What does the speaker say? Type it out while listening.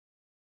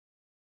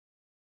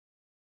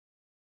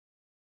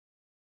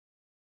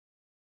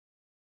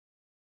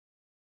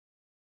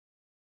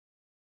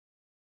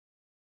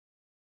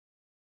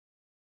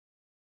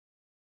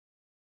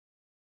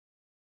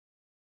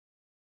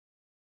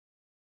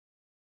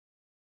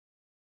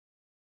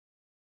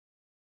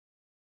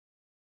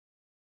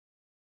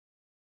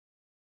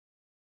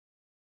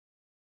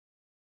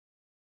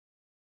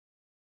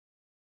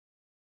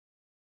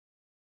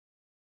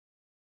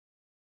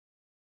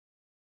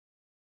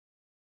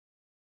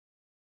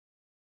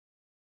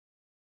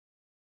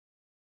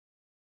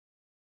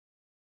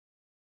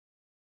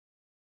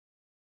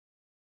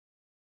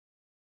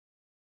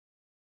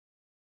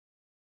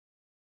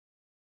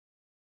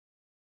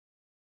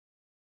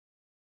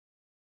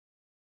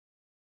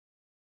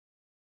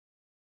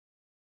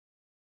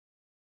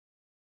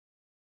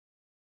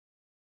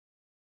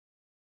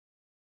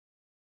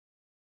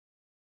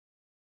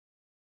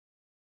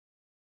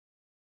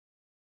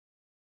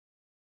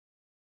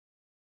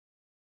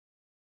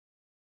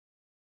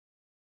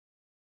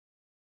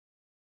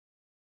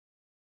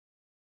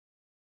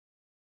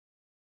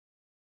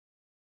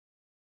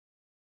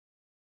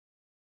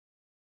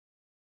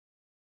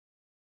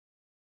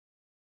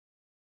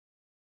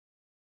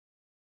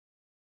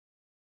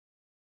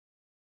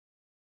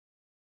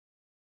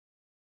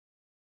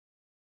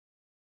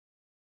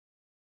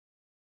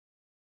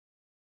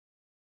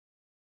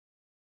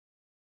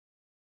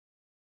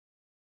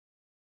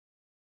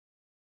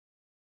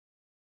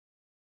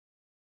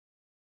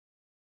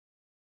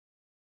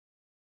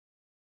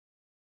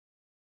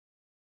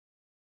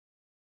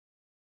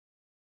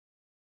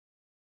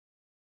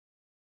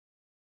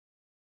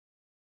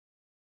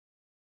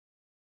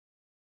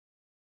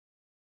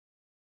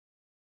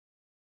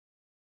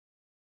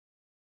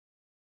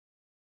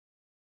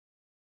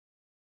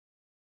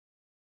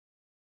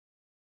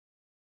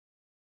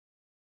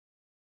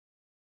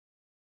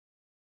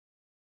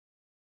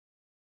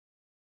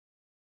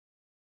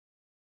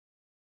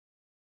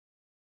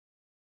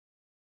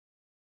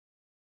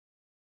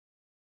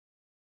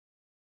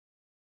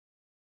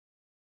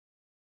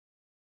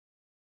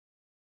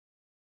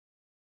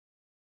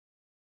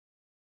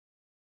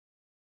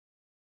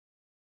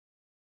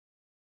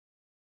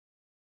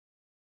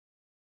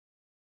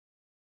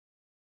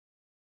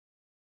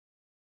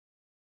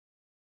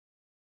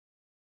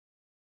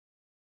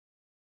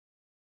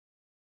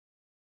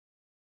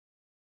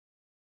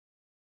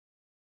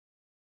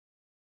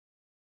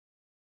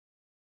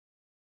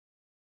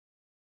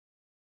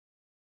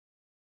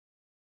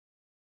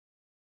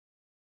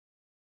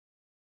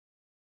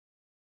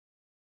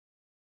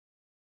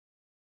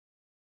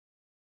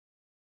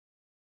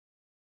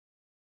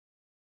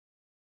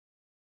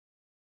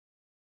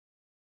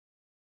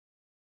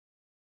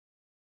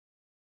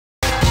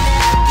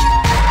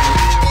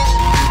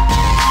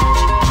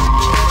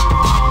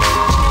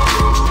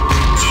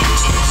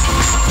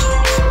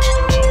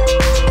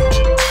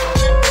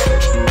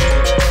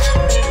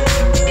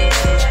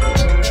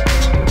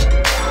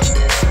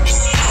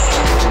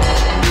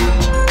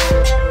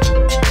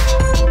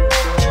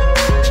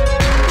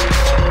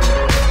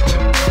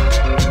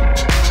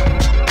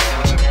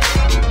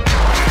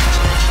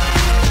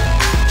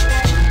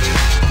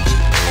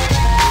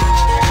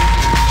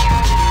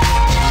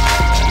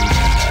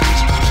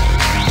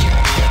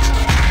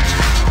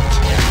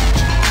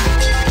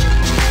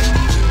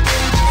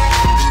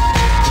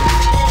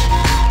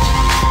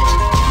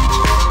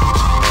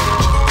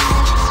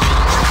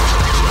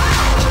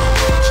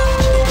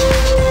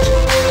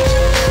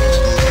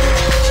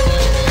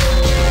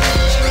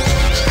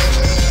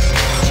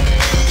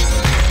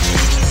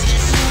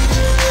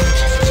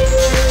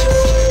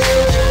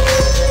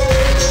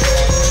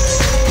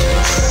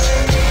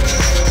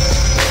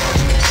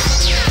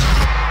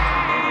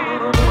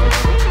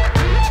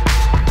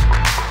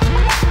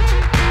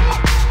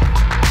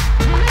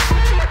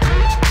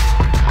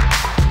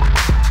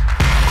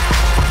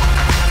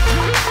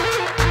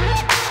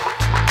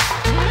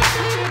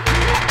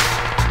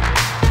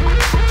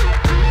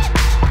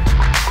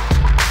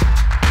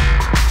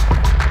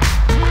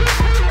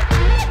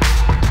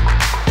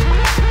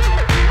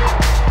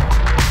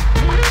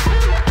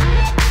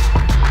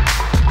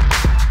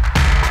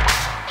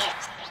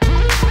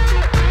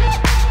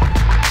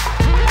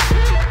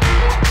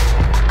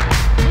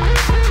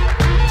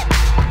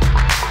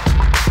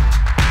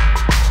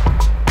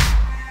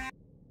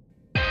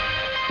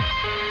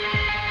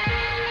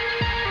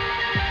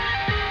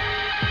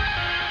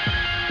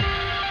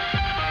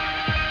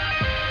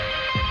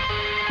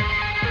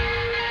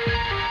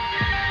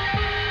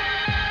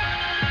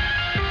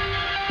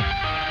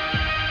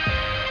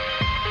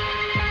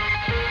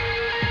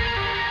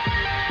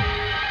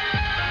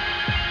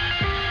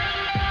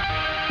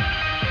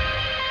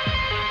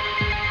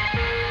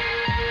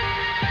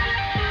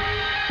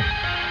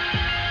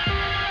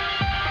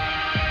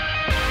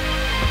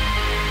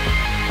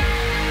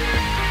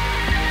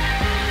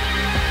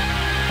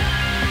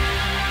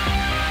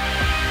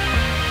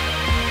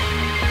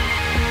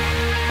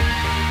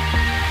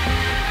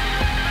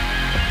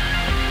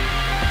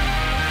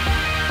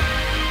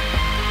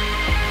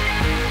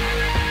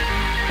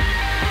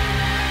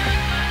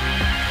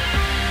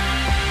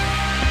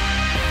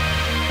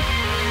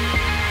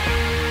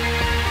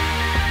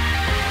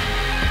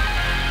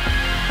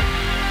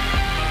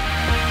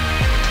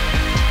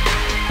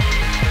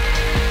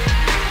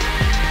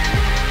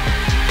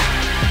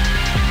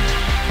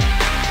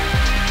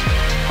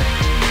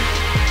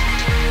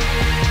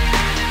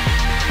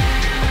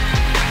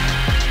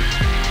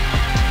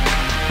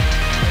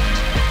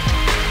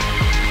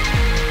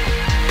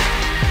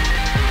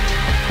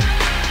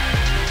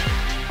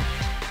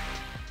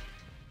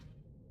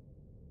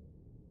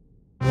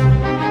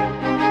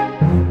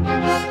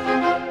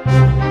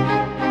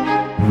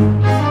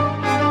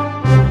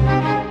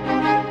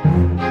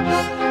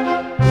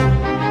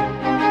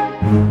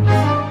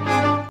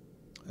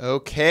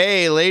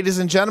Okay, ladies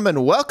and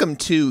gentlemen, welcome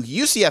to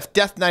UCF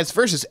Death Knights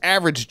versus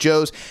Average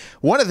Joes,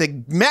 one of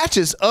the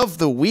matches of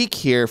the week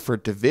here for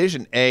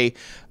Division A,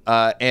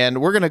 and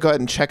we're going to go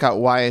ahead and check out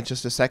why in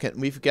just a second.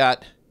 We've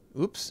got,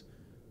 oops,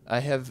 I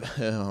have,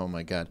 oh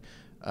my god,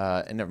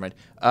 never mind.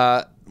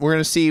 We're going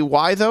to see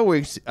why, though.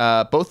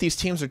 Both these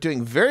teams are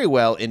doing very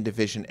well in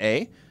Division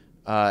A,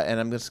 and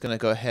I'm just going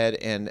to go ahead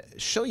and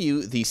show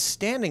you the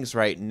standings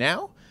right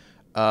now.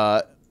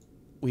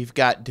 We've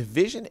got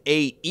Division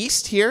A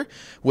East here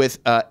with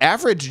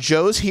Average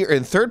Joes here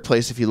in third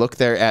place. If you look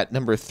there at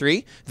number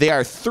 3, they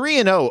are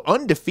 3-0,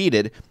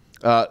 undefeated,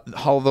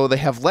 although they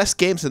have less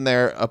games than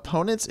their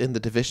opponents in the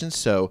division,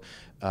 so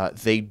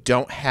they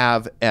don't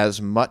have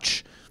as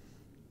much,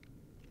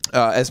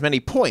 as many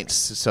points.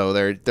 So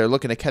they're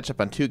looking to catch up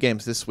on 2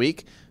 games this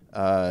week.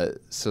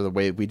 So the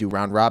way we do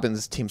round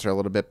robins, teams are a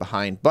little bit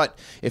behind. But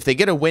if they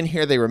get a win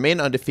here, they remain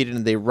undefeated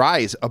and they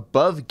rise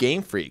above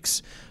Game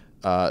Freaks,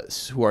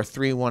 who are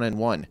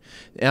 3-1-1.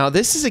 Now,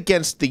 this is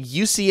against the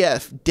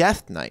UCF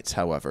Death Knights,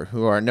 however,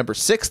 who are number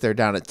 6. They're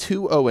down at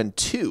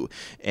 2-0-2.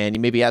 And you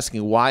may be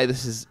asking why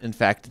this is, in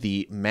fact,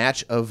 the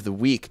match of the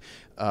week.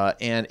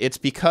 And it's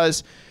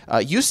because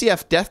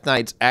UCF Death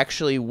Knights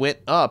actually went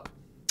up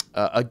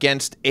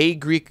against A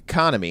Greek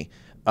Economy,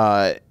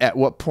 at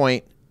what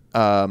point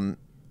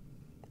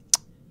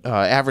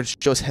Average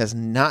Joes has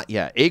not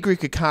yet. A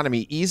Greek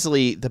Economy,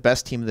 easily the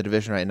best team in the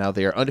division right now.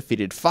 They are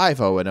undefeated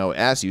 5-0-0,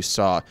 as you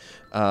saw.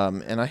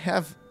 And I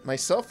have my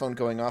cell phone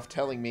going off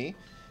telling me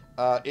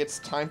it's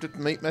time to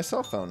mute my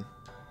cell phone.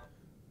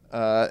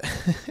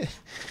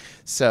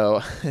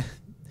 So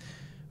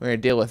we're going to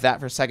deal with that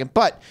for a second.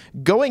 But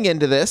going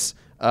into this,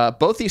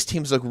 both these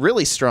teams look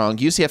really strong.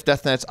 UCF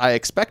Death Knights, I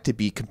expect to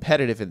be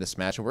competitive in this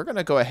match. And we're going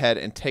to go ahead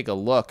and take a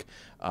look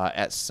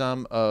at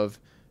some of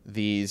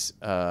these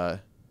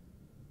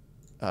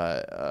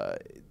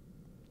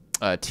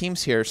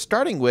teams here,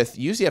 starting with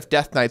UCF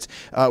Death Knights.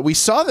 We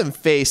saw them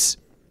face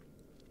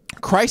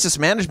Crisis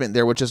Management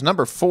there, which is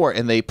number 4,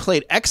 and they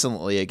played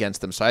excellently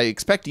against them. So I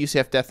expect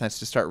UCF Death Knights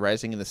to start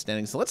rising in the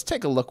standings. So let's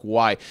take a look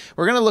why.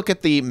 We're going to look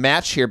at the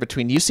match here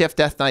between UCF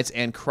Death Knights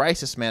and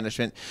Crisis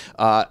Management.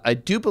 I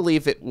do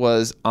believe it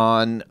was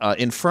on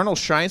Infernal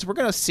Shrines. We're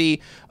going to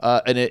see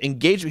an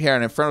engagement here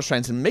on Infernal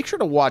Shrines, and make sure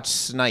to watch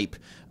Snipe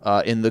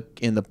in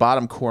the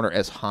bottom corner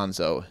as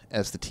Hanzo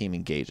as the team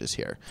engages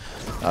here.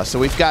 So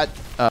we've got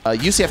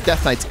UCF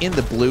Death Knights in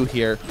the blue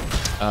here.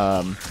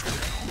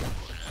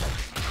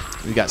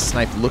 We've got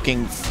Snipe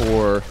looking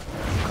for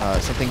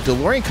something.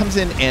 DeLorean comes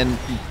in and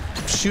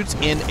shoots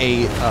in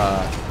a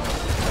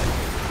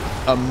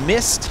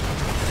missed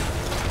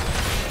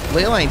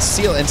Leyline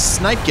Seal, and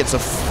Snipe gets a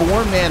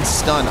 4-man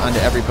stun onto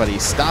everybody,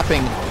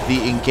 stopping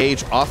the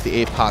engage off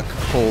the APOC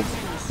hold.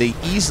 They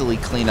easily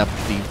clean up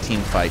the team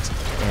fight,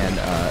 and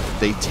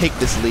they take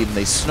this lead and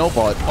they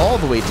snowball it all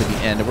the way to the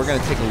end. And we're going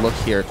to take a look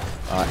here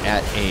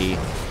at a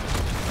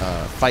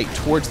fight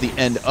towards the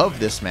end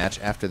of this match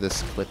after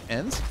this clip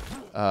ends.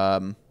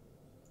 We're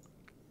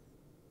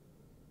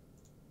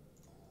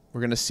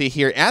going to see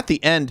here at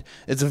the end,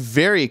 it's a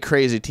very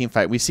crazy team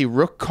fight. We see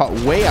Rook caught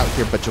way out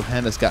here, but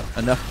Johanna's got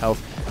enough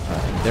health,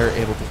 and they're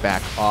able to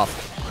back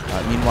off.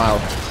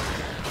 Meanwhile,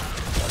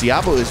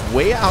 Diablo is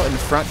way out in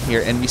front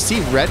here, and we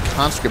see Red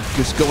Conscript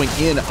just going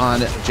in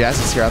on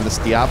Jazzis here on this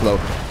Diablo.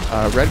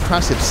 Red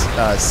Conscript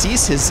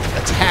sees his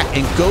attack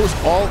and goes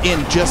all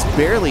in, just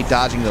barely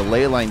dodging the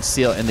Leyline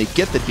Seal, and they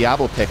get the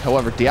Diablo pick.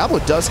 However, Diablo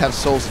does have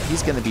souls, and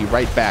he's going to be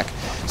right back.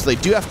 So they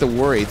do have to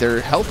worry.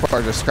 Their health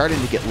bars are starting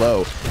to get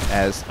low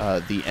as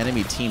the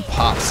enemy team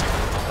pops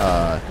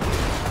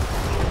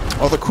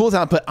all the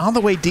cooldown, but on the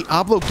way,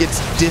 Diablo gets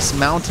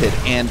dismounted,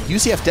 and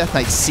UCF Death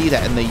Knights see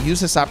that, and they use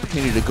this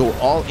opportunity to go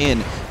all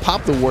in,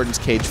 pop the Warden's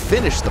Cage,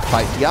 finish the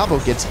fight. Diablo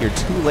gets here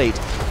too late.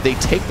 They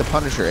take the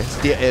Punisher.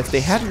 If they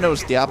hadn't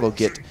noticed Diablo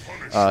get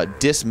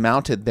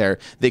dismounted there,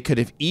 they could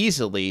have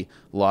easily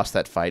lost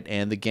that fight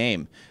and the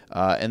game.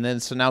 And then,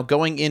 so now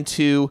going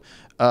into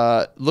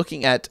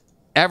looking at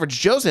Average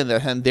Joes in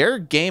their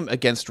game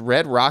against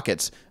Red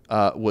Rockets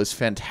was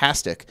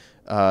fantastic.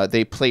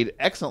 They played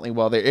excellently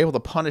well. They were able to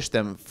punish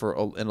them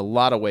in a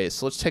lot of ways.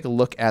 So let's take a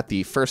look at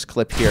the first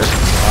clip here.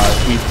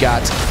 We've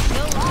got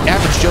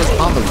Average Joes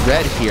on the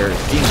red here,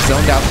 being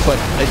zoned out, but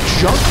a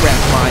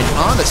Junkrat mine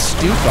on the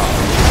Stukov.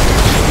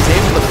 He's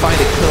able to find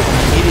a kill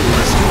immediately.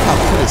 The Stukov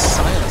put his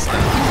silence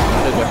down.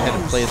 I'm going to go ahead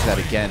and play that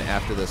again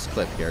after this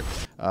clip here.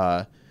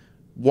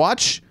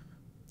 Watch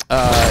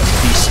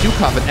the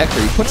Stukov and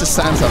Ector. He puts his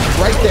silence on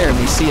right there, and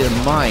we see a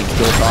mine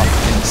goes off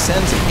and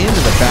sends him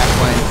into the back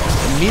line.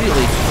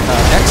 Immediately,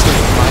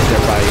 excellent mine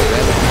there by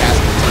Randall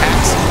Cast.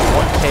 Attacks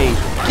 1K,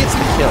 gets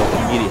the kill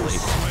immediately.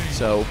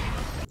 So,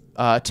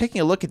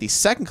 taking a look at the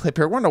second clip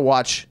here, we're going to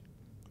watch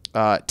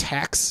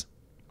Tax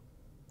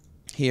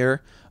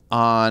here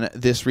on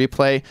this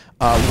replay.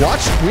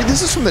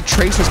 This is from the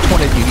Tracer's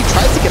point of view. He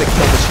tries to get a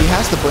kill, but she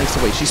has the blinks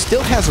away. She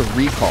still has a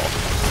recall.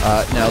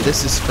 Now,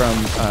 this is from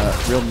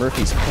Real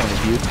Murphy's point of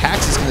view.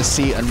 Tax is going to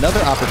see another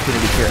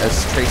opportunity here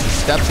as Tracy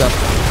steps up.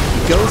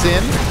 He goes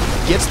in,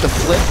 gets the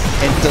flip,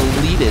 and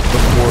deleted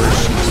before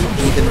she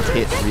even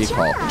hit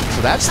recall.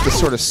 So that's the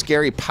sort of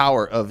scary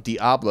power of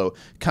Diablo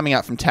coming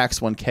out from Tax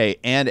 1K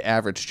and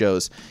Average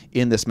Joe's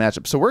in this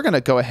matchup. So we're going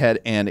to go ahead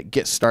and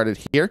get started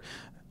here.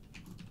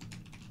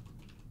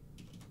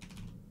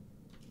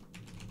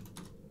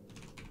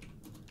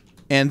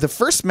 And the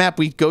first map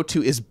we go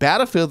to is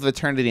Battlefield of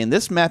Eternity, and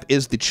this map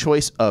is the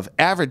choice of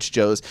Average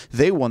Joe's.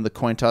 They won the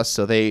coin toss,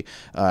 so they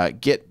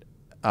get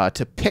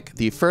to pick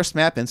the first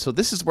map, and so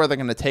this is where they're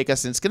going to take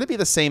us, and it's going to be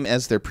the same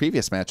as their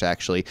previous match,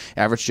 actually.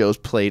 Average Joe's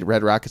played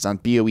Red Rockets on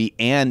BOE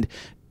and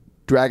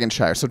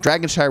Dragonshire, so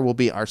Dragonshire will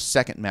be our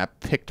second map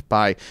picked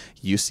by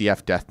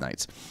UCF Death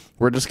Knights.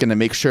 We're just going to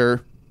make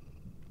sure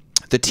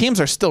the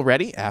teams are still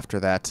ready after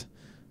that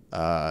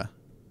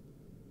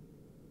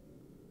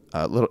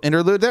little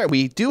interlude there.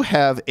 We do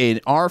have an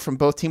R from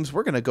both teams.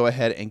 We're going to go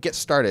ahead and get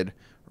started.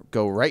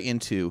 Go right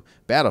into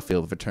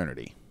Battlefield of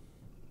Eternity.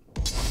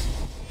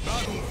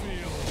 Battlefield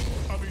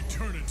of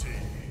Eternity.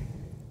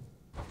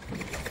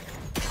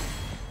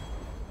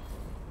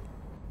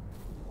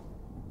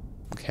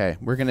 Okay,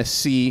 we're going to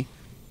see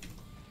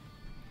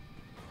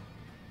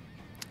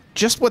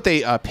just what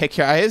they pick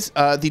here.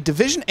 The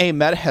Division A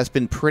meta has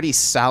been pretty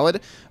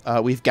solid.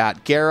 We've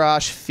got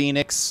Garrosh,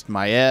 Phoenix,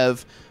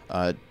 Maev,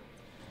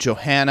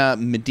 Johanna,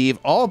 Medivh,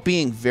 all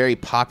being very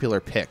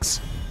popular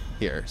picks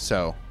here.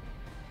 So,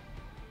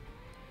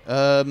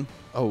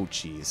 oh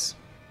geez.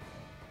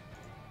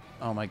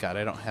 Oh my god,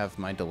 I don't have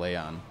my delay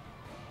on.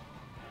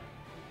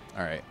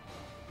 All right.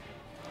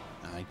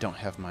 I don't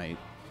have my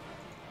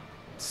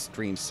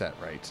stream set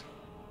right.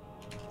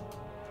 All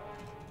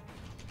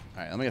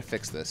right, I'm gonna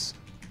fix this.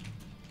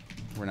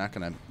 We're not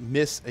gonna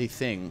miss a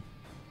thing.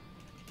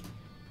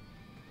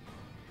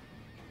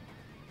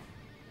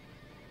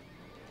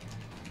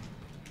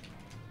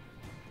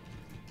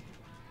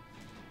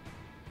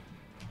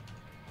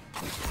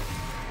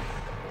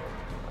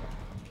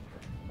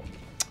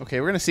 Okay,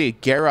 we're going to see a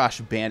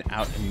Garrosh ban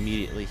out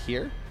immediately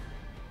here.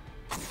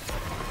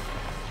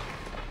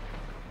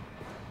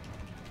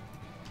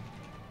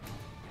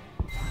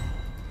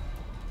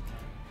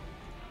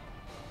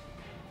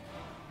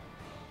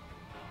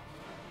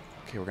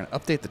 Okay, we're going to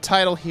update the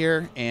title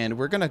here, and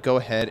we're going to go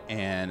ahead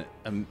and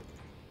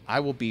I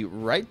will be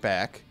right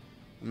back.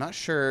 I'm not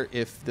sure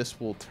if this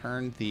will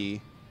turn the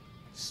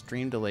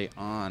stream delay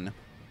on.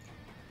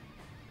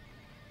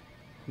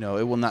 No,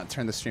 it will not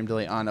turn the stream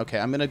delay on. Okay,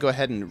 I'm going to go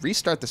ahead and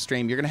restart the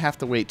stream. You're going to have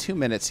to wait 2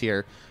 minutes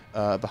here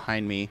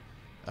behind me.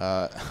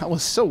 I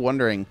was so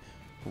wondering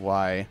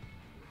why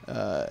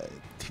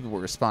people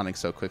were responding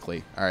so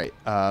quickly. All right,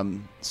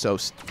 so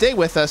stay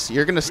with us.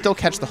 You're going to still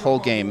catch the whole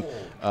game,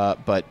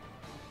 but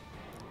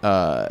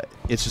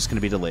it's just going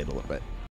to be delayed a little bit.